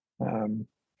job.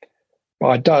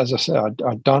 But as I said,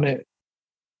 I'd done it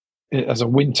as a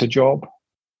winter job,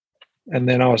 and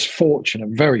then I was fortunate,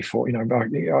 very fortunate.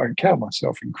 I count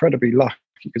myself incredibly lucky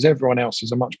because everyone else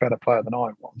is a much better player than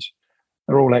I was.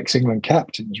 They're all ex-England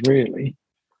captains, really,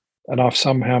 and I've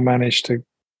somehow managed to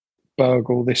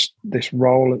burgle this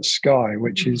role at Sky,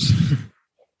 which is,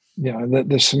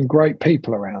 there's some great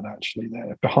people around actually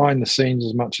there behind the scenes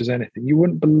as much as anything. You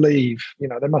wouldn't believe,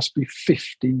 there must be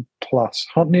 50 plus,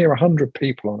 near 100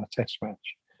 people on a test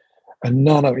match, and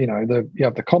none of you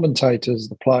have the commentators,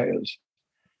 the players,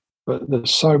 but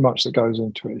there's so much that goes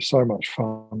into it. It's so much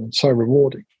fun and so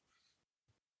rewarding.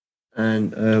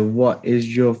 And what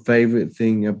is your favorite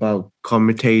thing about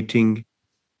commentating?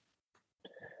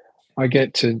 I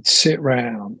get to sit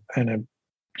round and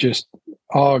just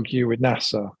argue with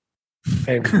Nasser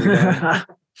every day.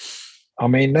 I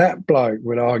mean, that bloke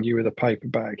would argue with a paper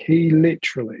bag. He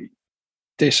literally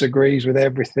disagrees with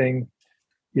everything,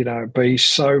 but he's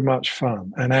so much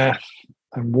fun. And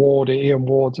Ian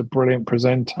Ward's a brilliant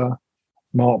presenter.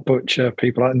 Mark Butcher,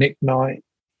 people like Nick Knight.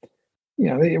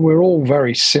 We're all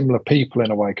very similar people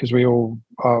in a way because we all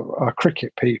are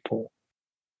cricket people.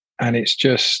 And it's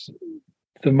just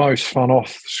the most fun off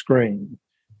screen,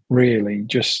 really.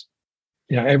 Just,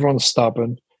 everyone's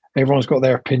stubborn. Everyone's got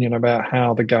their opinion about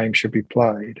how the game should be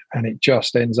played. And it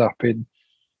just ends up in,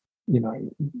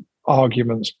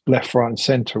 arguments left, right and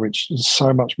centre, which is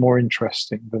so much more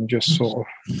interesting than just sort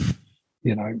of,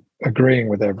 agreeing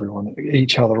with everyone,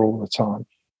 each other all the time.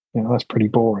 That's pretty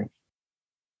boring.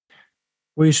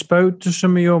 We spoke to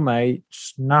some of your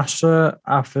mates, Nasser,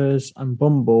 Affers and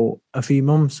Bumble, a few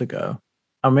months ago,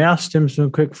 and we asked him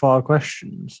some quick-fire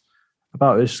questions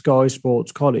about his Sky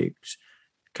Sports colleagues.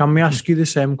 Can we ask you the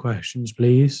same questions,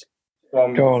 please?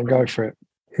 Go on, go for it.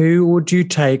 Who would you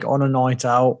take on a night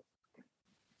out?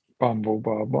 Bumble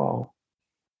by a mile.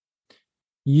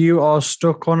 You are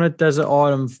stuck on a desert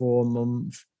island for a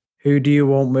month. Who do you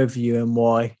want with you and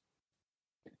why?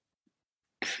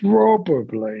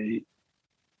 Probably...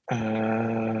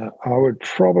 I would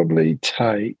probably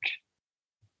take,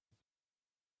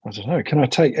 I don't know, can I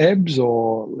take Ebbs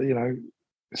or,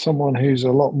 someone who's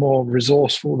a lot more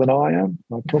resourceful than I am?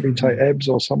 I'd probably take Ebbs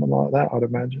or someone like that, I'd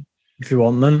imagine. If you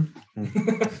want them.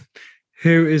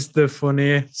 Who is the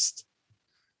funniest?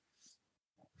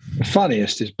 The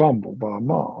funniest is Bumble by a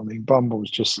mile.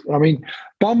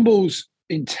 Bumble's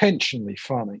intentionally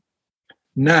funny.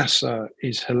 Nasser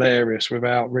is hilarious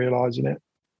without realising it.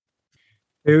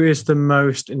 Who is the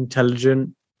most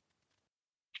intelligent?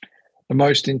 The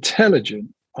most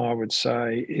intelligent, I would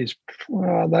say, is,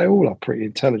 they all are pretty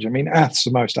intelligent. Ath's the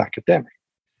most academic.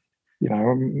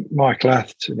 Michael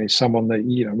Atherton is someone that,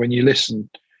 when you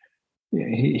listen,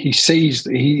 he sees,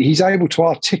 he's able to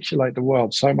articulate the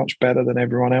world so much better than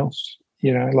everyone else,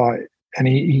 and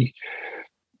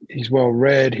he's well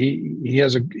read. He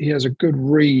has a good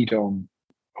read on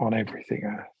everything.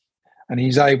 And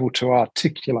he's able to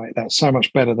articulate that so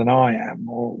much better than I am,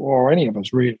 or any of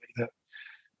us really.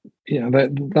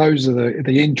 That those are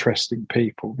the interesting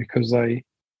people because they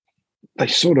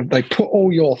put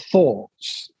all your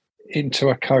thoughts into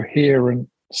a coherent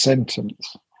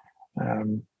sentence.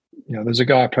 There's a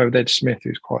guy I play with, Ed Smith,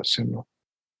 who's quite similar.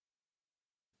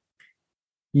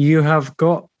 You have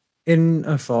got in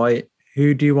a fight.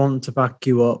 Who do you want to back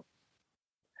you up?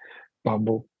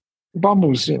 Bumble.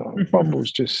 Bumble's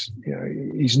just,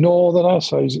 he's northerner,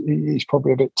 so he's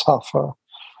probably a bit tougher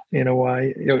in a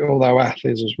way, although Ath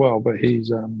is as well, but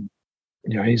he's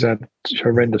had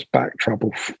horrendous back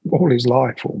trouble all his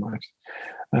life almost.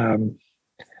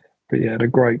 But yeah, the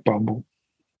great Bumble.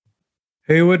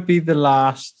 Who would be the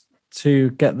last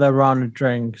to get their round of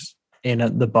drinks in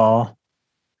at the bar?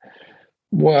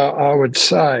 Well, I would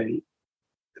say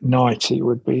Nighty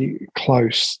would be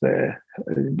close there.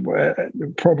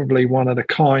 Probably one of the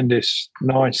kindest,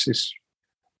 nicest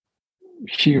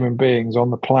human beings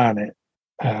on the planet.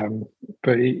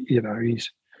 But he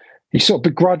sort of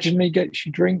begrudgingly gets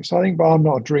you drinks, I think. But I'm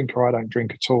not a drinker; I don't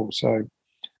drink at all. So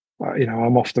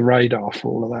I'm off the radar for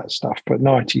all of that stuff. But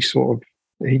Nighty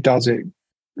he does it,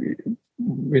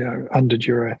 under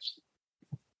duress.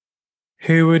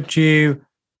 Who would you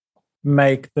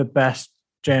make the best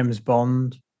James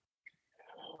Bond?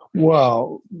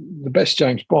 Well, the best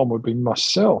James Bond would be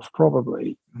myself,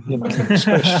 probably.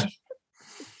 Especially,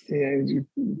 the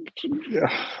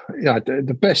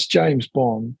best James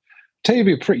Bond. Tell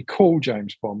you, a pretty cool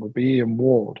James Bond would be Ian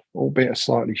Ward, albeit a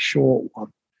slightly short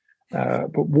one.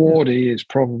 But Wardy is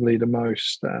probably the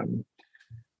most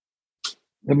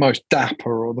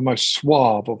dapper or the most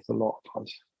suave of the lot of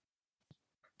us.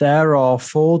 There are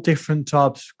 4 different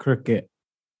types of cricket: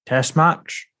 Test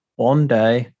match, One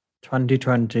Day,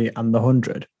 2020, and the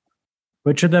 100.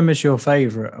 Which of them is your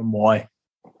favourite and why?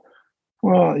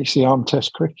 Well, you see, I'm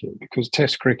Test cricket, because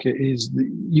Test cricket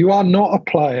you are not a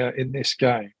player in this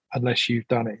game unless you've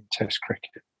done it in Test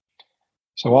cricket.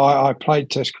 So I played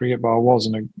Test cricket, but I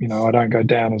wasn't I don't go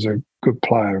down as a good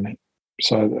player in it.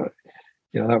 So,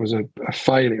 that was a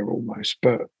failure almost.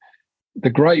 But the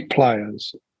great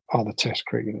players are the Test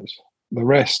cricketers. The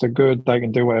rest are good. They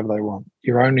can do whatever they want.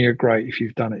 You're only a great if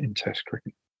you've done it in Test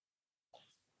cricket.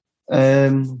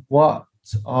 What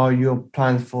are your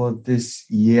plans for this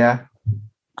year?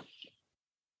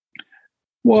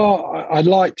 Well, I'd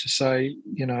like to say,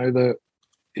 that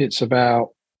it's about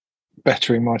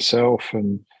bettering myself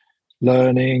and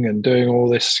learning and doing all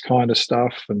this kind of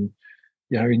stuff and,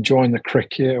 enjoying the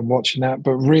cricket and watching that.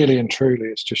 But really and truly,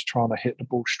 it's just trying to hit the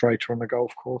ball straighter on the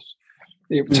golf course.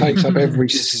 It takes up every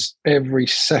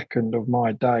second of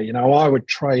my day. I would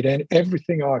trade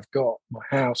everything I've got, my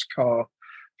house, car,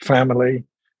 family,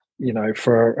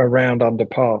 for a round under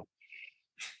par.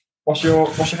 What's your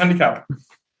handicap?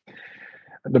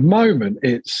 At the moment,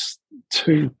 it's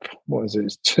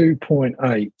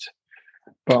 2.8,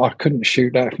 but I couldn't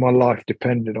shoot that if my life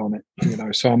depended on it.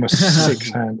 So I'm a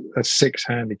six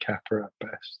handicapper at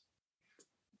best.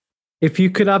 If you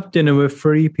could have dinner with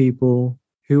 3 people,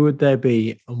 who would they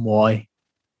be and why?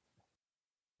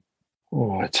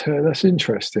 Oh, that's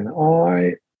interesting.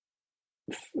 I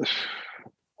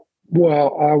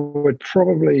would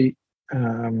probably.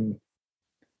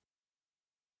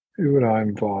 Who would I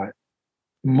invite?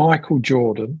 Michael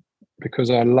Jordan, because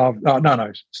I love.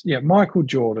 Michael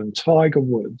Jordan, Tiger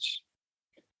Woods,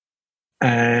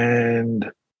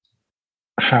 and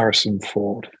Harrison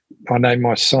Ford. I named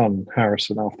my son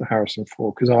Harrison after Harrison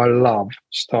Ford because I love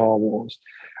Star Wars,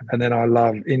 and then I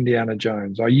love Indiana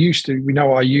Jones. I used to do when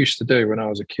I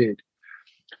was a kid,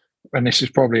 and this is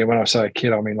probably when I say a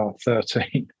kid, I mean like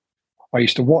 13. I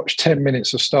used to watch 10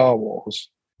 minutes of Star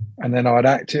Wars, and then I'd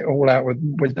act it all out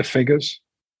with the figures.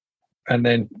 And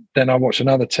then I'd watch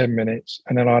another 10 minutes,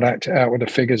 and then I'd act it out with the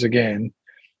figures again.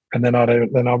 And then I'd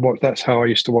watch. That's how I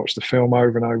used to watch the film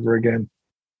over and over again.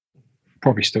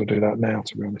 Probably still do that now,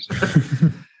 to be honest.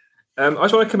 I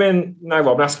just want to come in now,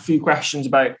 Rob, and ask a few questions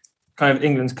about kind of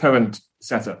England's current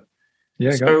setup. Yeah.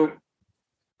 So,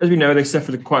 as we know, they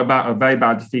suffered a very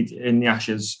bad defeat in the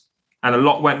Ashes, and a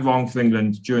lot went wrong for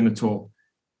England during the tour.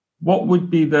 What would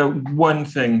be the one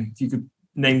thing, if you could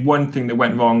name one thing that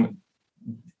went wrong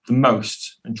the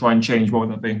most and try and change, what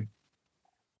would that be?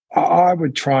 I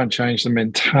would try and change the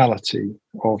mentality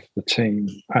of the team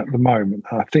at the moment.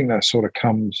 I think that sort of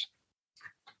comes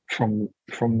from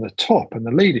the top and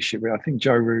the leadership. I think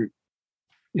Joe Root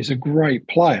is a great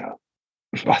player.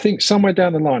 I think somewhere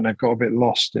down the line they've got a bit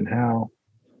lost in how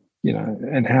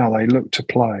they look to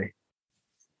play.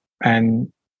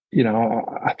 And,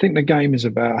 I think the game is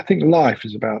I think life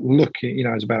is about looking,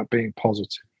 is about being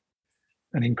positive.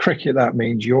 And in cricket, that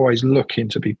means you're always looking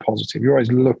to be positive. You're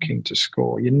always looking to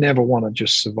score. You never want to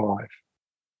just survive.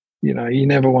 You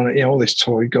never want to, all this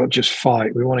tour, you've got to just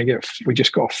fight. We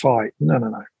just got to fight.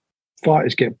 No.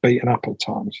 Fighters get beaten up at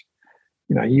times.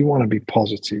 You want to be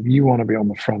positive. You want to be on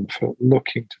the front foot,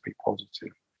 looking to be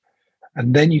positive.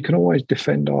 And then you can always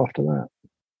defend after that.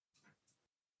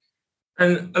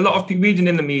 And a lot of people reading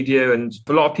in the media, and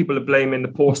a lot of people are blaming the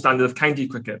poor standard of county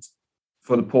cricket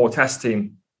for the poor test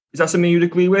team. Is that something you'd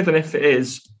agree with? And if it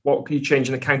is, what could you change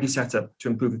in the county setup to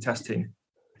improve the test team?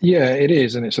 Yeah, it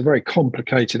is. And it's a very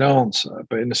complicated answer.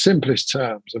 But in the simplest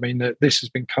terms, I mean, this has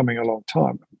been coming a long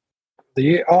time.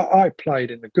 I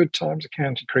played in the good times of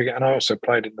county cricket, and I also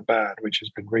played in the bad, which has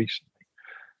been recently.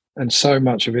 And so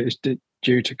much of it is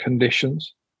due to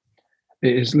conditions.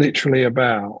 It is literally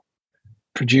about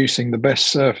producing the best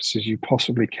surfaces you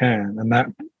possibly can, and that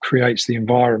creates the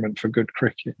environment for good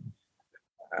cricket.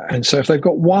 And so if they've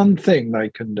got one thing they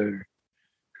can do,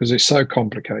 because it's so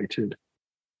complicated,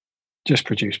 just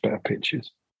produce better pitches.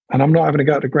 And I'm not having to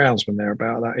go to the groundsman there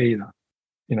about that either.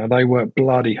 They work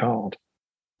bloody hard.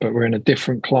 but we're in a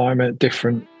different climate,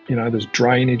 different, there's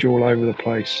drainage all over the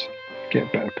place.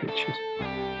 Get better pitches.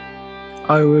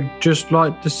 I would just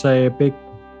like to say a big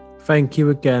thank you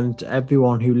again to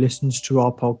everyone who listens to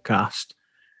our podcast.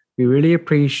 We really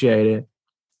appreciate it.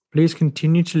 Please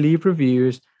continue to leave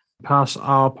reviews, pass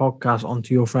our podcast on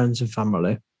to your friends and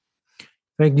family.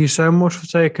 Thank you so much for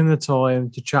taking the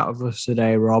time to chat with us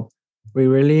today, Rob. We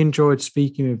really enjoyed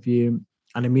speaking with you,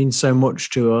 and it means so much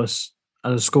to us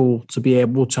as a school to be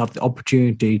able to have the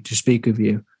opportunity to speak with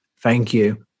you. Thank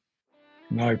you.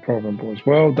 No problem, boys.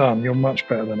 Well done. You're much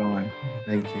better than I am.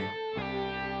 Thank you.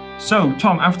 So,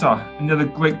 Tom, after another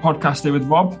great podcast there with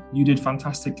Rob, you did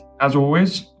fantastic as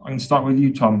always. I'm going to start with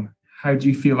you, Tom. How do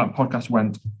you feel that podcast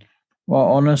went? Well,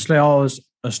 honestly, I was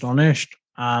astonished,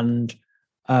 and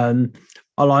I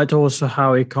liked also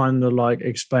how he kind of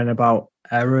explained about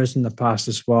errors in the past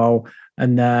as well.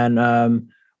 And then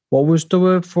what was the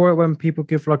word for it when people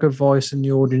give a voice in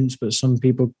the audience, but some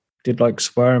people did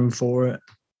swearing for it?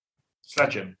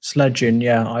 Sledging,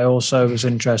 yeah. I also was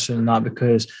interested in that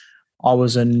because I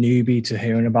was a newbie to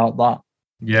hearing about that.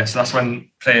 Yes, that's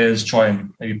when players try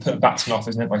and maybe put a batsman off,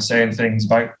 isn't it, by saying things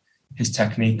about his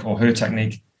technique or her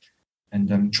technique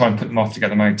and try and put them off to get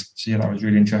them out. So yeah, that was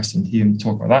really interesting to hear him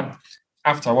talk about that.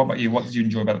 After, what about you? What did you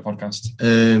enjoy about the podcast?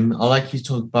 I like you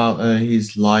talk about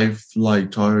his life,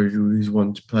 Tyler, he's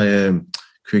wanted to play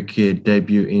cricket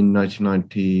debut in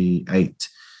 1998.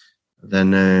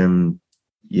 Then,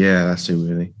 yeah, that's it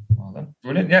really. Well then,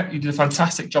 brilliant. Yeah, you did a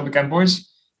fantastic job again, boys.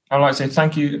 I'd like to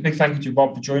say a big thank you to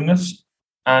Rob for joining us,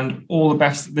 and all the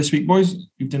best this week, boys.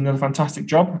 You've done another fantastic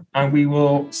job, and we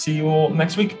will see you all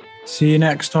next week. See you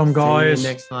next time, guys. See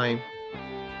you next time.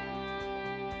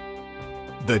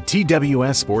 The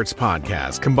TWS Sports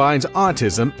Podcast combines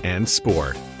autism and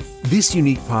sport. This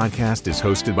unique podcast is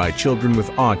hosted by children with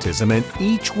autism, and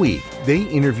each week they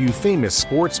interview famous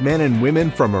sportsmen and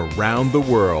women from around the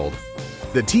world.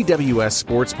 The TWS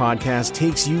Sports Podcast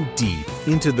takes you deep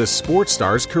into the sports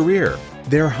star's career,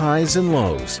 their highs and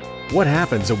lows, what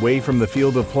happens away from the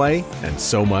field of play, and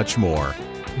so much more.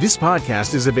 This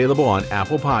podcast is available on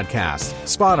Apple Podcasts,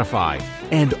 Spotify,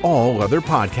 and all other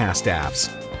podcast apps.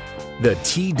 The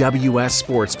TWS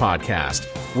Sports Podcast,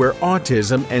 where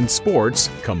autism and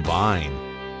sports combine.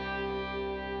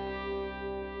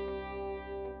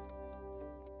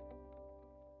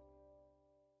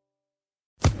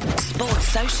 Sports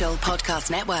Social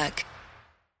Podcast Network.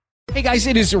 Hey guys,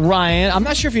 it is Ryan. I'm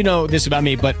not sure if you know this about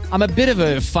me, but I'm a bit of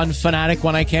a fun fanatic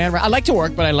when I can. I like to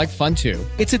work, but I like fun too.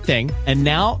 It's a thing. And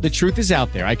now the truth is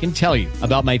out there. I can tell you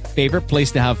about my favorite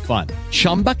place to have fun.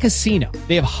 Chumba Casino.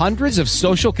 They have hundreds of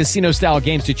social casino style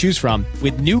games to choose from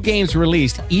with new games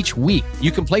released each week.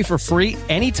 You can play for free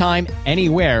anytime,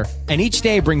 anywhere. And each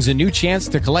day brings a new chance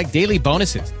to collect daily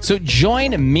bonuses. So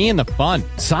join me in the fun.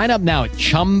 Sign up now at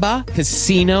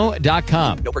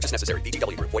ChumbaCasino.com. No purchase necessary.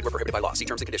 VGW Group. Void where prohibited by law. See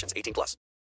terms and conditions. 18+.